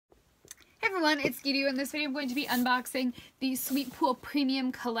everyone, it's Gideon. In this video I'm going to be unboxing the Sweet Pool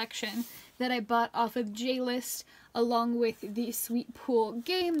Premium Collection that I bought off of JList along with the Sweet Pool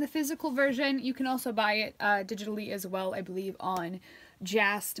game, the physical version. You can also buy it digitally as well, I believe, on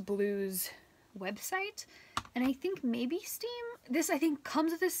Just Blue's website. And I think maybe Steam. This, I think,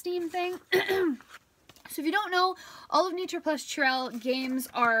 comes with a Steam thing. So if you don't know, all of Nitro+CHiRAL games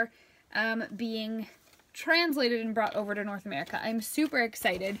are being translated and brought over to North America. I'm super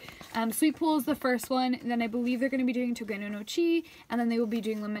excited. Sweet Pool is the first one, then I believe they're going to be doing Togeno no Chi, and then they will be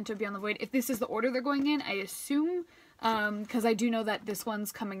doing Lamento Beyond the Void. If this is the order they're going in, I assume, because I do know that this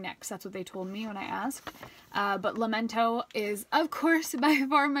one's coming next. That's what they told me when I asked. But Lamento is, of course, by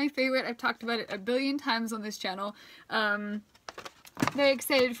far my favorite. I've talked about it a billion times on this channel. Very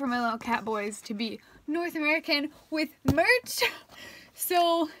excited for my little cat boys to be North American with merch.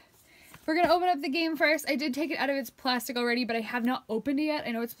 So we're going to open up the game first. I did take it out of its plastic already, but I have not opened it yet.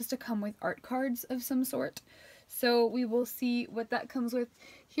 I know it's supposed to come with art cards of some sort. So we will see what that comes with.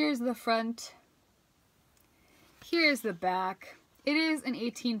 Here's the front. Here's the back. It is an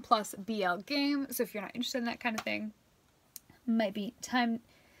 18+ BL game, so if you're not interested in that kind of thing, might be time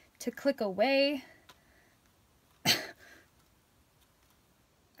to click away.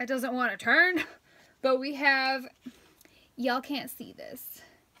 It doesn't want to turn, but we have, y'all can't see this.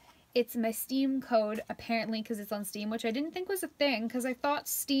 It's my Steam code, apparently, because it's on Steam, which I didn't think was a thing, because I thought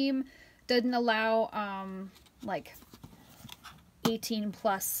Steam didn't allow, like,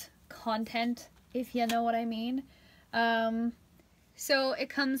 18+ content, if you know what I mean. So it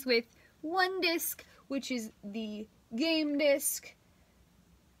comes with one disc, which is the game disc,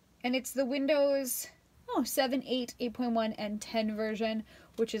 and it's the Windows 7, 8, 8.1, and 10 version,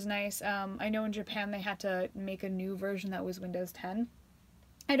 which is nice. I know in Japan they had to make a new version that was Windows 10.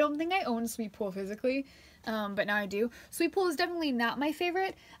 I don't think I own Sweet Pool physically, but now I do. Sweet Pool is definitely not my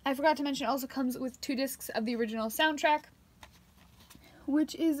favorite. I forgot to mention it also comes with 2 discs of the original soundtrack,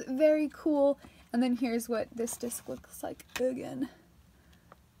 which is very cool. And then here's what this disc looks like again.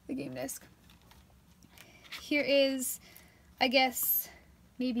 The game disc. Here is, I guess,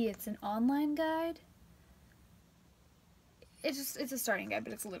 maybe it's an online guide. It's a starting guide,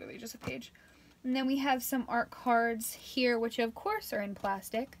 but it's literally just a page. And then we have some art cards here, which of course are in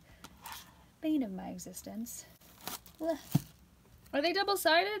plastic. Bane of my existence. Ugh. Are they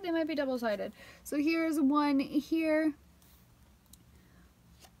double-sided? They might be double-sided. So here's one here.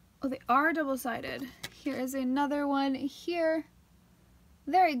 Oh, they are double-sided. Here is another one here.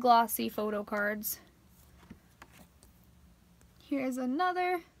 Very glossy photo cards. Here is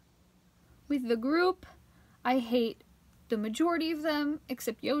another with the group. I hate the majority of them,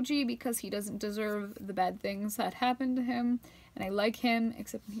 except Yoji, because he doesn't deserve the bad things that happened to him, and I like him,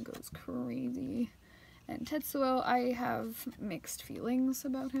 except when he goes crazy. And Tetsuo, I have mixed feelings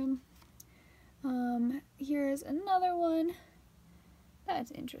about him. Here's another one.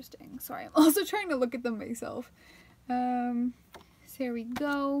 That's interesting. Sorry, I'm also trying to look at them myself. So here we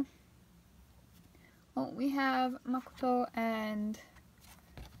go. Oh, we have Makoto and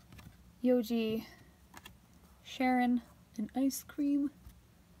Yoji Sharon and ice cream.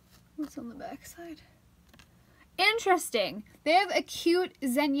 What's on the back side? Interesting. They have a cute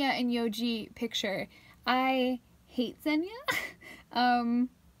Zenya and Yoji picture. I hate Zenya.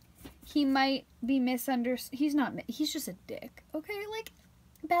 He might be misunderstood. He's not. He's just a dick. Okay, like,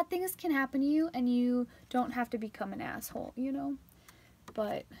 bad things can happen to you, and you don't have to become an asshole, you know?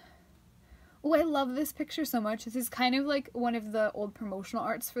 But, oh, I love this picture so much. This is kind of like one of the old promotional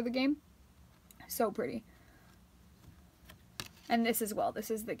arts for the game. So pretty. And this as well.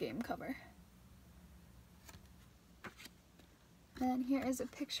 This is the game cover. And here is a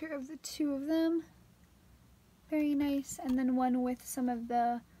picture of the 2 of them. Very nice. And then one with some of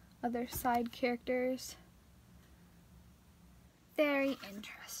the other side characters. Very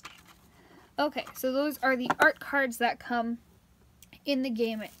interesting. Okay, so those are the art cards that come in the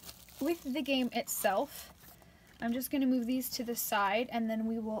game with the game itself. I'm just going to move these to the side, and then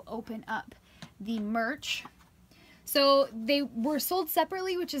we will open up the merch. So they were sold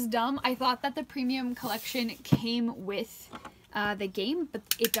separately, which is dumb. I thought that the premium collection came with the game, but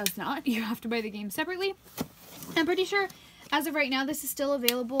it does not. You have to buy the game separately. I'm pretty sure as of right now this is still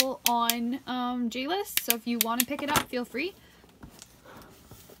available on JList, so if you want to pick it up, feel free.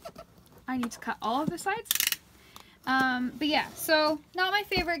 I need to cut all of the sides. But yeah, so not my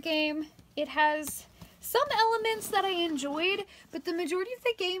favorite game. It has some elements that I enjoyed, but the majority of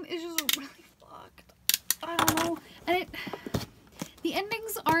the game is just really fucked. I don't know. And the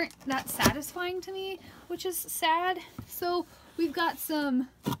endings aren't that satisfying to me, which is sad. So we've got some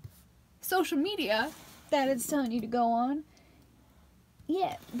social media that it's telling you to go on.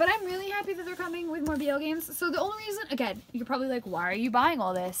 yeah, but I'm really happy that they're coming with more BL games. So the only reason, again, you're probably like, why are you buying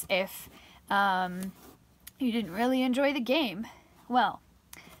all this if you didn't really enjoy the game? Well,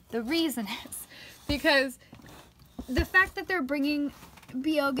 the reason is because the fact that they're bringing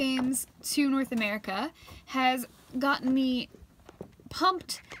BL games to North America has gotten me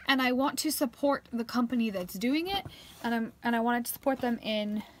pumped, and I want to support the company that's doing it, and I wanted to support them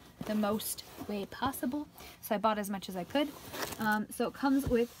in the most way possible, so I bought as much as I could. So it comes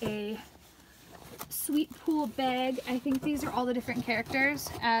with a sweet pool bag. I think these are all the different characters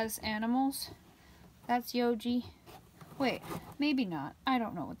as animals. That's Yoji. Wait, maybe not. I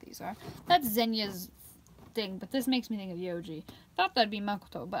don't know what these are. That's Zenya's thing, but this makes me think of Yoji. Thought that'd be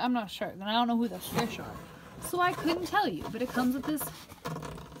Makoto, but I'm not sure. Then I don't know who the fish are. So I couldn't tell you, but it comes with this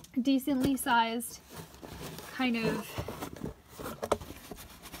decently sized kind of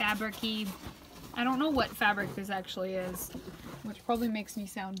fabric-y, I don't know what fabric this actually is, which probably makes me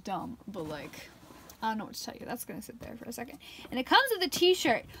sound dumb, but like, I don't know what to tell you. That's gonna sit there for a second. And it comes with a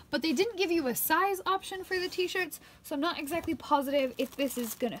t-shirt, but they didn't give you a size option for the t-shirts, so I'm not exactly positive if this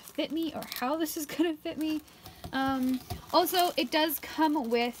is gonna fit me or how this is gonna fit me. Also, it does come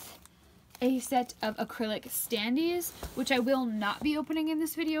with a set of acrylic standees, which I will not be opening in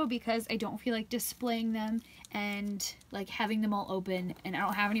this video because I don't feel like displaying them and like having them all open, and I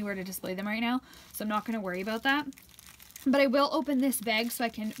don't have anywhere to display them right now, so I'm not going to worry about that. But I will open this bag so I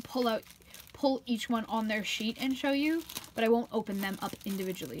can pull each one on their sheet and show you, but I won't open them up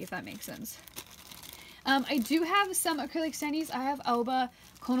individually, if that makes sense. I do have some acrylic standees. I have Aoba,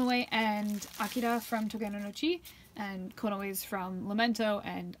 Konoe, and Akira from Togeno no Chi, and Konoe's from Lamento,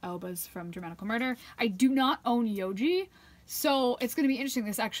 and Aoba's from Dramatical Murder. I do not own Yoji, so it's going to be interesting.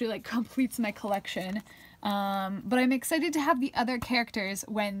 This actually like completes my collection. But I'm excited to have the other characters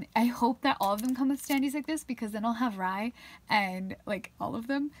when I hope that all of them come with standees like this, because then I'll have Rai and like all of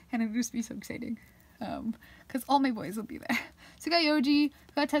them, and it'll just be so exciting. Because all my boys will be there. So I got Yoji,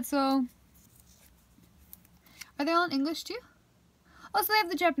 got Tetsuo. Are they all in English too? Oh, so they have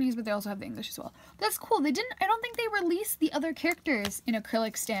the Japanese, but they also have the English as well. That's cool. They didn't, I don't think they released the other characters in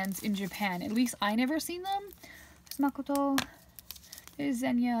acrylic stands in Japan. At least I never seen them. There's Makoto. There's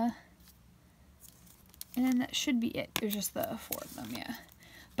Zenya. And then that should be it. There's just the 4 of them, yeah.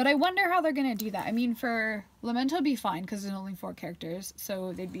 But I wonder how they're gonna do that. I mean, for Lamento it'd be fine because there's only 4 characters,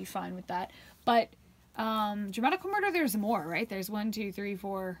 so they'd be fine with that. But Dramatical Murder, there's more, right? There's 1, 2, 3,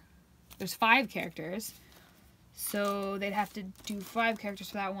 4. There's 5 characters. So they'd have to do 5 characters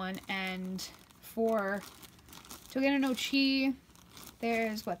for that one. And for Togeno no Chi,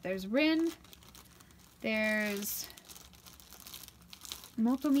 there's what? There's Rin. There's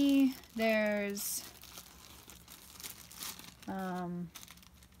Motomi. There's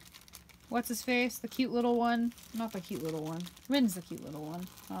what's his face? The cute little one. Not the cute little one. Rin's the cute little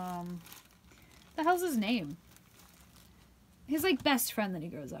one. The hell's his name? His like best friend that he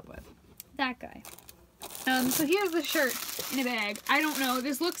grows up with. That guy. So here's the shirt in a bag. I don't know.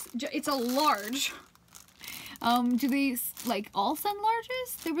 This looks, it's a large. Do these like all send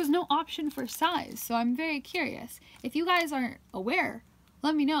larges? There was no option for size, so I'm very curious. If you guys aren't aware,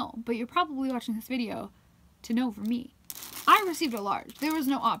 let me know. But you're probably watching this video to know for me. I received a large. There was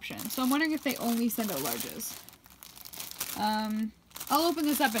no option, so I'm wondering if they only send out larges. I'll open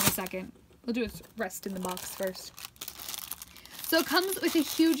this up in a second. We'll do its rest in the box first. So it comes with a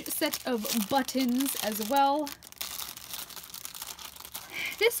huge set of buttons as well.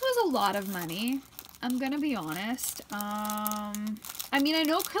 This was a lot of money, I'm gonna be honest. I mean, I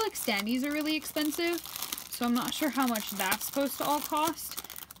know acrylic standees are really expensive, so I'm not sure how much that's supposed to all cost,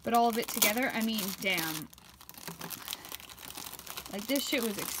 but all of it together, I mean, damn. Like, this shit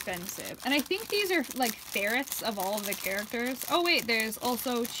was expensive. And I think these are, like, ferrets of all of the characters. Oh, wait, there's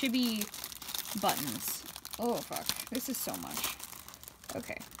also chibi buttons. Oh, fuck. This is so much.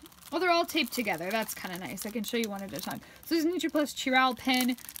 Okay. Well, they're all taped together. That's kind of nice. I can show you one at a time. So there's a Nitro+CHiRAL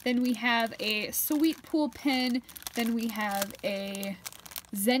pen. Then we have a Sweet Pool pen. Then we have a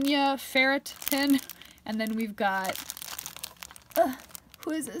Zenya ferret pen. And then we've got...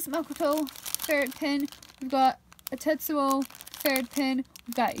 who is this? Makoto ferret pen. We've got a Tetsuo ferret pen.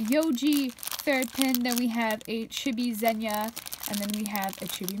 We've got Yoji ferret pen. Then we have a Chibi Zenya. And then we have a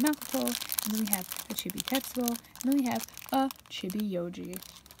Chibi Makoto. And then we have a Chibi Tetsuo. And then we have a Chibi Yoji.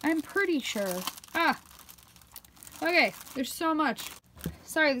 I'm pretty sure. Okay, there's so much.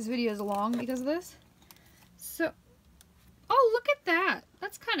 Sorry this video is long because of this. So, oh, look at that.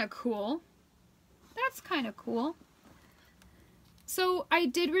 That's kind of cool. That's kind of cool. So I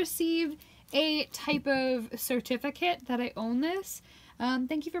did receive a type of certificate that I own this.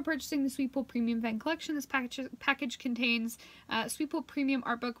 Thank you for purchasing the Sweet Pool Premium Fan Collection. This package contains Sweet Pool Premium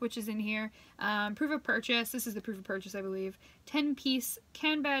Art Book, which is in here, proof of purchase, this is the proof of purchase I believe, 10-piece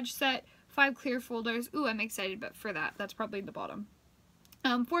can badge set, 5 clear folders, ooh I'm excited but for that, that's probably the bottom.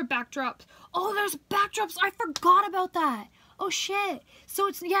 4 backdrops, oh there's backdrops, I forgot about that! Oh shit! So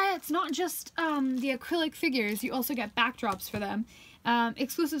it's, yeah, it's not just the acrylic figures, you also get backdrops for them.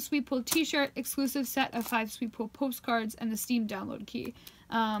 Exclusive Sweet Pool t-shirt, exclusive set of 5 Sweet Pool postcards, and the Steam download key.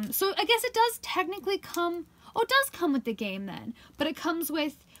 So I guess it does technically come, oh it does come with the game then, but it comes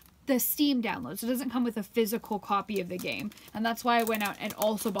with the Steam download, so it doesn't come with a physical copy of the game, and that's why I went out and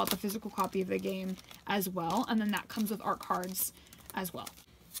also bought the physical copy of the game as well, and then that comes with art cards as well.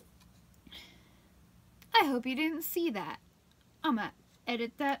 I hope you didn't see that. I'm gonna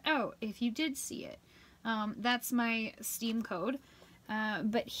edit that out if you did see it. That's my Steam code.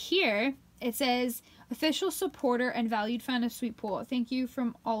 But here it says, official supporter and valued fan of Sweet Pool. Thank you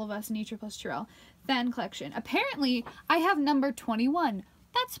from all of us, Nitro+CHiRAL. Fan collection. Apparently, I have number 21.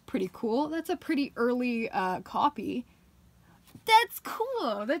 That's pretty cool. That's a pretty early copy. That's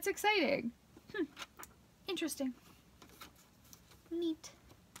cool. That's exciting. Interesting. Neat.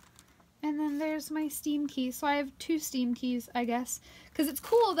 And then there's my Steam key. So I have 2 Steam keys, I guess. Because it's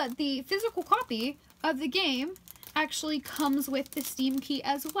cool that the physical copy of the game actually comes with the Steam key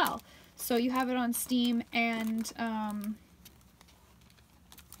as well. So you have it on Steam and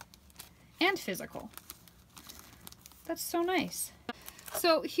physical. That's so nice.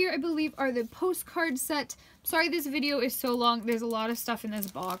 So here I believe are the postcard set. Sorry this video is so long. There's a lot of stuff in this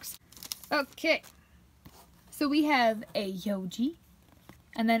box. Okay. So we have a Yoji.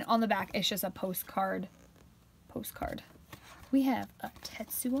 And then on the back, it's just a postcard. We have a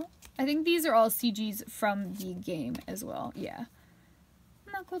Tetsuo. I think these are all CGs from the game as well. Yeah.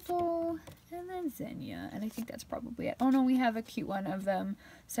 Makoto. And then Zenya. And I think that's probably it. Oh no, we have a cute one of them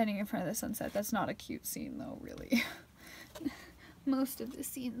standing in front of the sunset. That's not a cute scene though, really. Most of the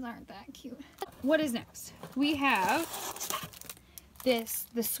scenes aren't that cute. What is next? We have the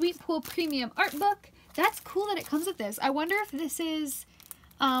Sweet Pool Premium Art Book. That's cool that it comes with this. I wonder if this is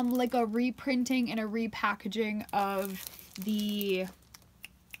like a reprinting and a repackaging of the,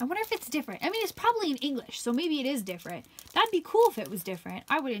 I wonder if it's different. I mean, it's probably in English, so maybe it is different. That'd be cool if it was different.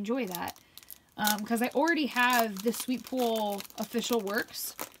 I would enjoy that. Because I already have the Sweet Pool official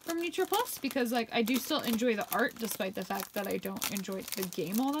works from Nitro+, because like I do still enjoy the art despite the fact that I don't enjoy the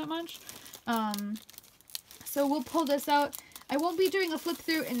game all that much. So we'll pull this out. I won't be doing a flip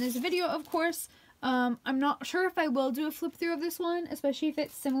through in this video, of course. I'm not sure if I will do a flip through of this one, especially if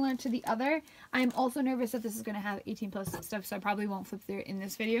it's similar to the other. I'm also nervous that this is going to have 18+ stuff, so I probably won't flip through it in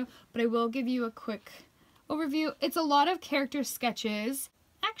this video, but I will give you a quick overview. It's a lot of character sketches.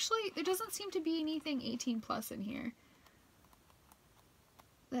 Actually, there doesn't seem to be anything 18+ in here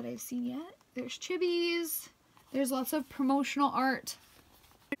that I've seen yet. There's chibis, there's lots of promotional art,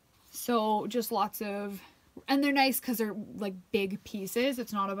 so just lots of, and they're nice because they're like big pieces.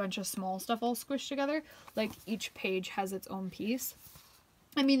 It's not a bunch of small stuff all squished together. Like each page has its own piece.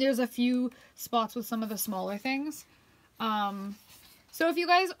 I mean, there's a few spots with some of the smaller things. So if you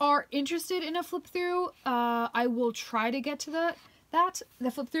guys are interested in a flip through, I will try to get to that.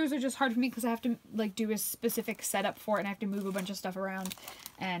 The flip throughs are just hard for me because I have to like do a specific setup for it and I have to move a bunch of stuff around.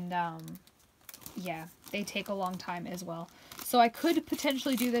 And yeah, they take a long time as well. So I could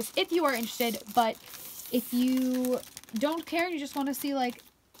potentially do this if you are interested, but if you don't care and you just want to see like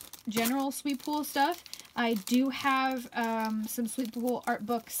general Sweet Pool stuff, I do have some Sweet Pool art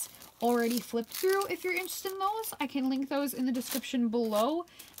books already flipped through if you're interested in those. I can link those in the description below,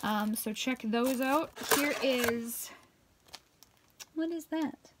 so check those out. Here is, what is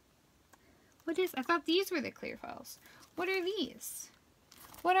that? What is, I thought these were the clear files. What are these?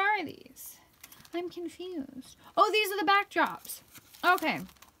 What are these? I'm confused. Oh, these are the backdrops. Okay.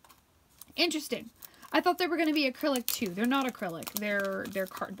 Interesting. I thought they were going to be acrylic too. They're not acrylic. They're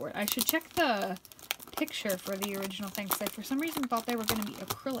cardboard. I should check the picture for the original thing because I for some reason thought they were going to be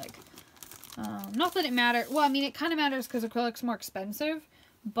acrylic. Not that it matters. Well, I mean, it kind of matters because acrylic's more expensive,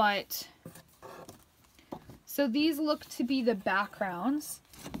 but... So these look to be the backgrounds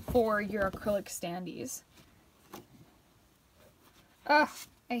for your acrylic standees. Ugh,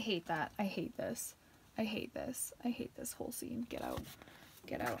 I hate that. I hate this. I hate this. I hate this whole scene. Get out.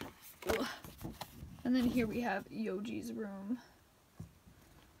 Get out. Ugh. And then here we have Yoji's room.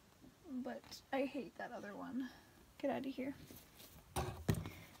 But I hate that other one. Get out of here.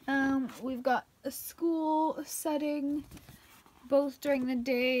 We've got a school setting, both during the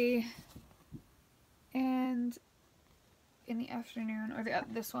day and in the afternoon. Or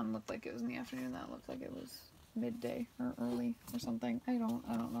this one looked like it was in the afternoon. That looked like it was midday or early or something. I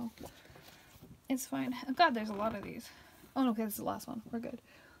don't know. It's fine. Oh god, there's a lot of these. Oh no, okay, this is the last one. We're good.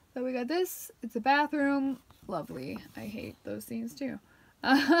 So we got this. It's a bathroom. Lovely. I hate those scenes too.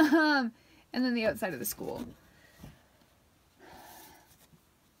 And then the outside of the school.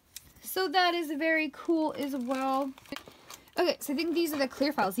 So that is very cool as well. Okay, so I think these are the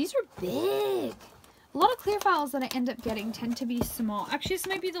clear files. These are big. A lot of clear files that I end up getting tend to be small. Actually, this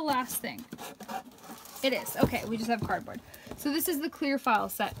might be the last thing. It is. Okay, we just have cardboard. So this is the clear file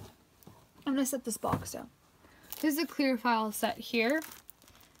set. I'm going to set this box down. This is a clear file set here.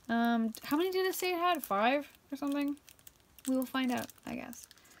 How many did it say it had? 5 or something? We will find out, I guess.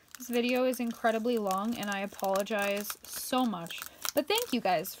 This video is incredibly long, and I apologize so much. But thank you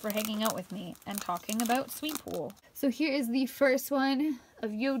guys for hanging out with me and talking about Sweet Pool. So here is the first one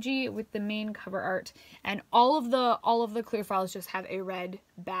of Yoji with the main cover art, and all of the clear files just have a red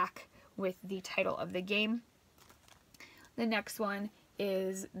back with the title of the game. The next one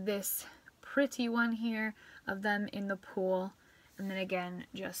is this pretty one here of them in the pool, and then again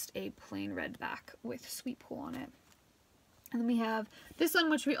just a plain red back with Sweet Pool on it. And then we have this one,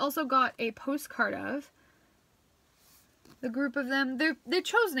 which we also got a postcard of. The group of them. They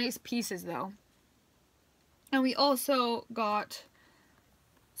chose nice pieces though. And we also got,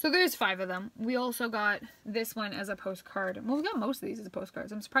 so there's 5 of them. We also got this one as a postcard. Well, we got most of these as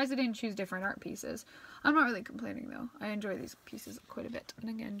postcards. I'm surprised I didn't choose different art pieces. I'm not really complaining though. I enjoy these pieces quite a bit. And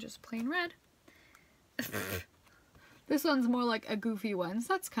again, just plain red. This one's more like a goofy one,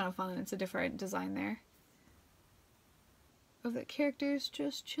 so that's kind of fun. It's a different design there. Of the characters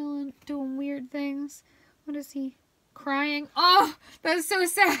just chilling, doing weird things. What is he? Crying. Oh, that's so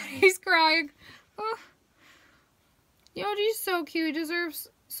sad. He's crying. Oh. Yoji's so cute. He deserves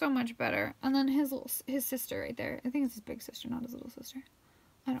so much better. And then his sister right there. I think it's his big sister, not his little sister.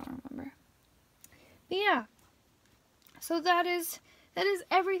 I don't remember. But yeah. So that is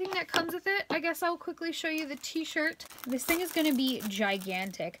everything that comes with it. I guess I'll quickly show you the t-shirt. This thing is going to be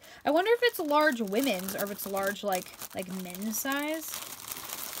gigantic. I wonder if it's large women's or if it's large like men's size.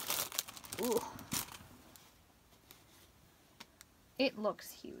 Ooh. It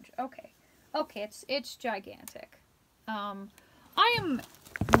looks huge. Okay. Okay, it's gigantic. I am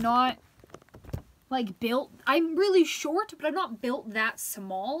not like built. I'm really short, but I'm not built that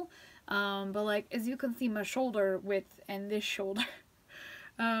small. But like as you can see, my shoulder width and this shoulder.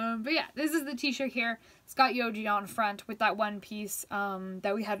 But yeah, this is the t-shirt here. It's got Yoji on front with that one piece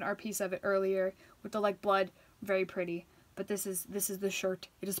that we had an art piece of it earlier with the like blood. Very pretty. But this is the shirt.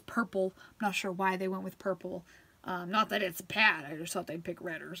 It is purple. I'm not sure why they went with purple. Not that it's bad. I just thought they'd pick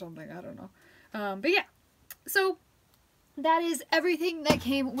red or something. I don't know. But yeah. So that is everything that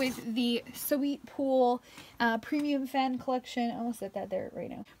came with the Sweet Pool premium fan collection. I almost said that there right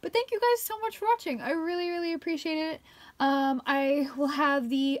now. But thank you guys so much for watching. I really, really appreciate it. I will have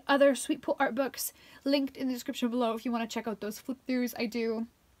the other Sweet Pool art books linked in the description below if you want to check out those flip-throughs I do,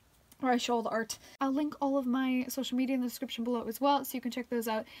 where I show all the art. I'll link all of my social media in the description below as well, so you can check those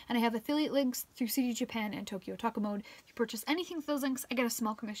out. And I have affiliate links through CD Japan and Tokyo Taco Mode. If you purchase anything through those links, I get a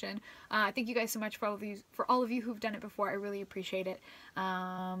small commission. Thank you guys so much for all of you who've done it before. I really appreciate it.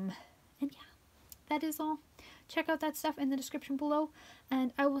 And yeah, that is all. Check out that stuff in the description below,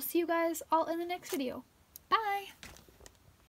 and I will see you guys all in the next video. Bye!